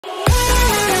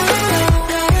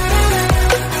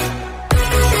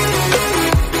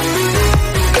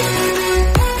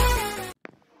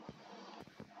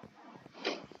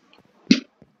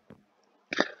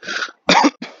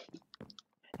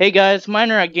Hey guys,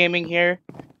 Miner at Gaming here,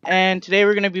 and today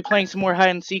we're going to be playing some more hide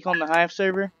and seek on the Hive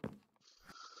server.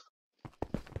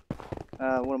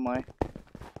 What am I?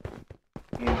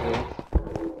 Gameplay.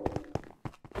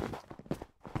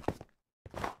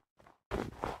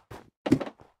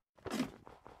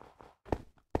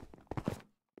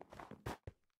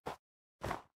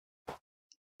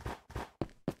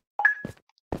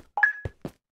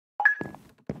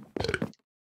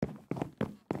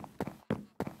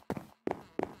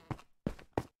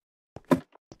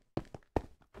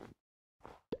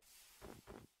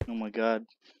 Oh my god.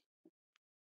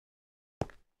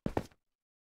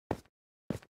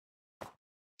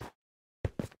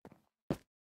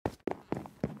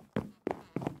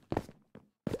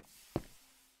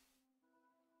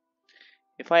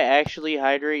 If I actually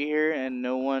hide right here and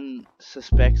no one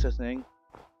suspects a thing,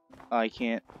 I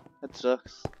can't. That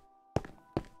sucks.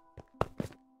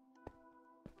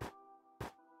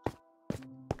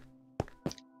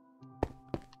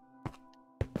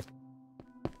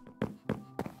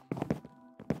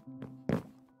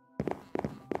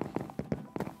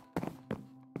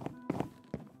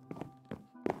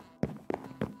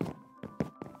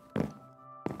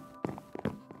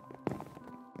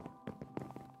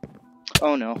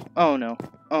 Oh no, oh no,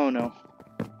 oh no.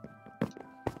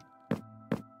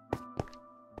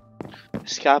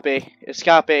 Escape,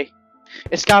 escape,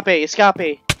 escape,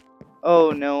 escape. Oh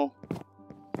no.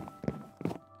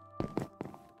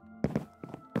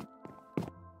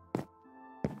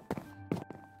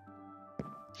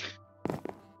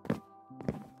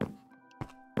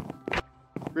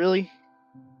 Really?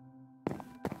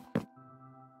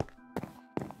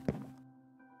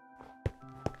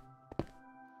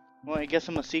 Well, I guess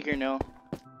I'm a seeker now.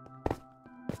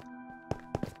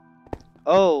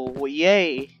 Oh, well,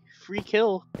 yay. Free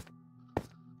kill.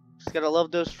 Just gotta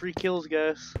love those free kills,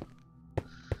 guys.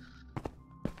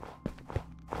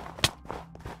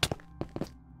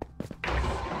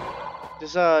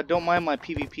 Just, don't mind my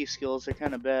PvP skills, they're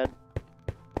kinda bad.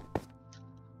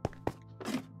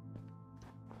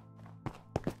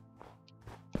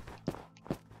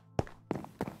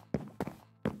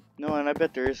 No, and I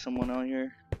bet there is someone out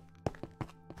here.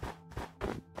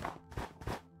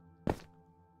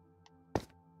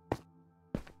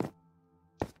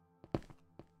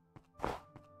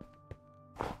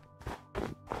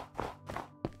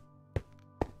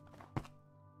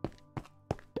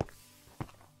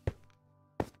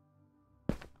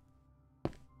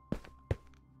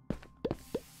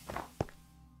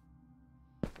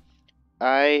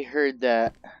 I heard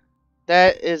that.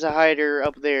 That is a hider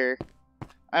up there.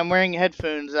 I'm wearing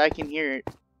headphones, I can hear it.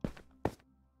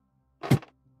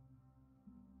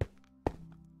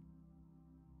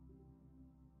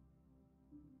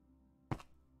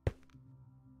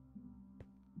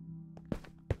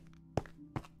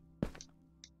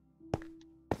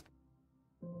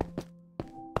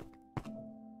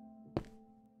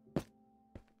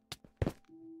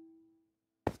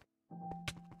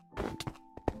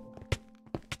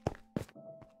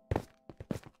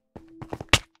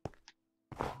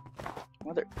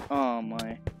 Mother. Oh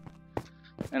my.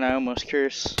 And I almost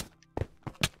curse.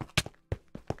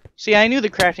 See, I knew the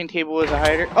crafting table was a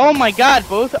hider. Oh my god,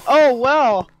 both. Oh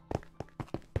well.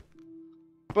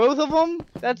 Both of them?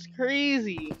 That's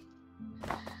crazy.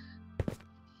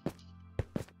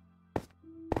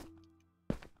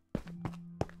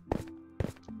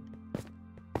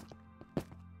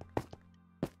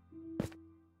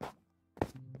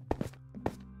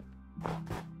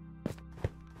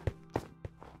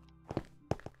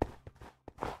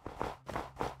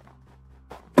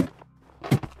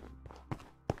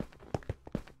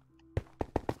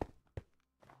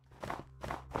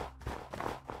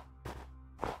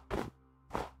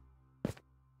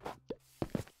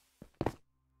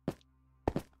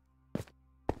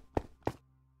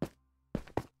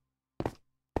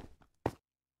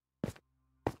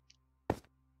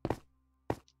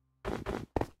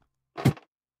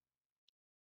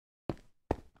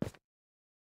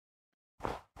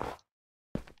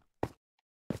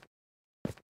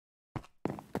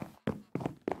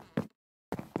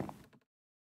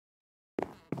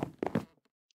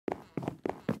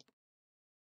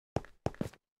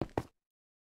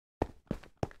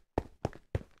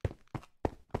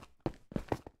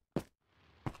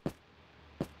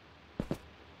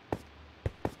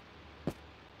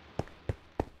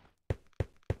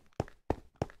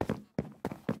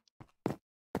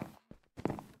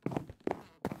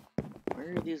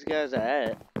 Where are these guys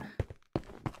at?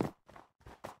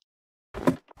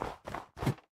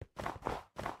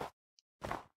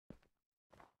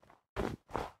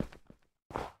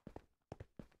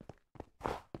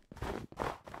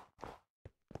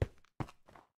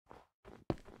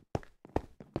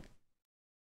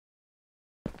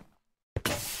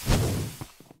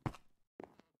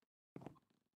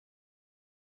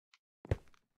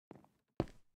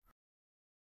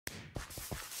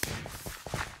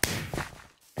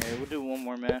 Alright, we'll do one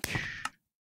more match.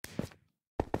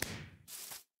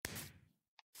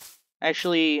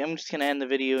 Actually, I'm just gonna end the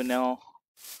video now.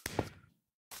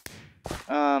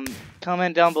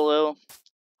 Comment down below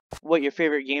what your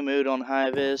favorite game mode on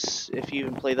Hive is, if you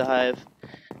even play the Hive.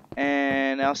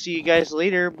 And I'll see you guys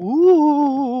later.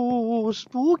 Woo!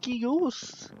 Spooky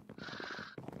ghosts.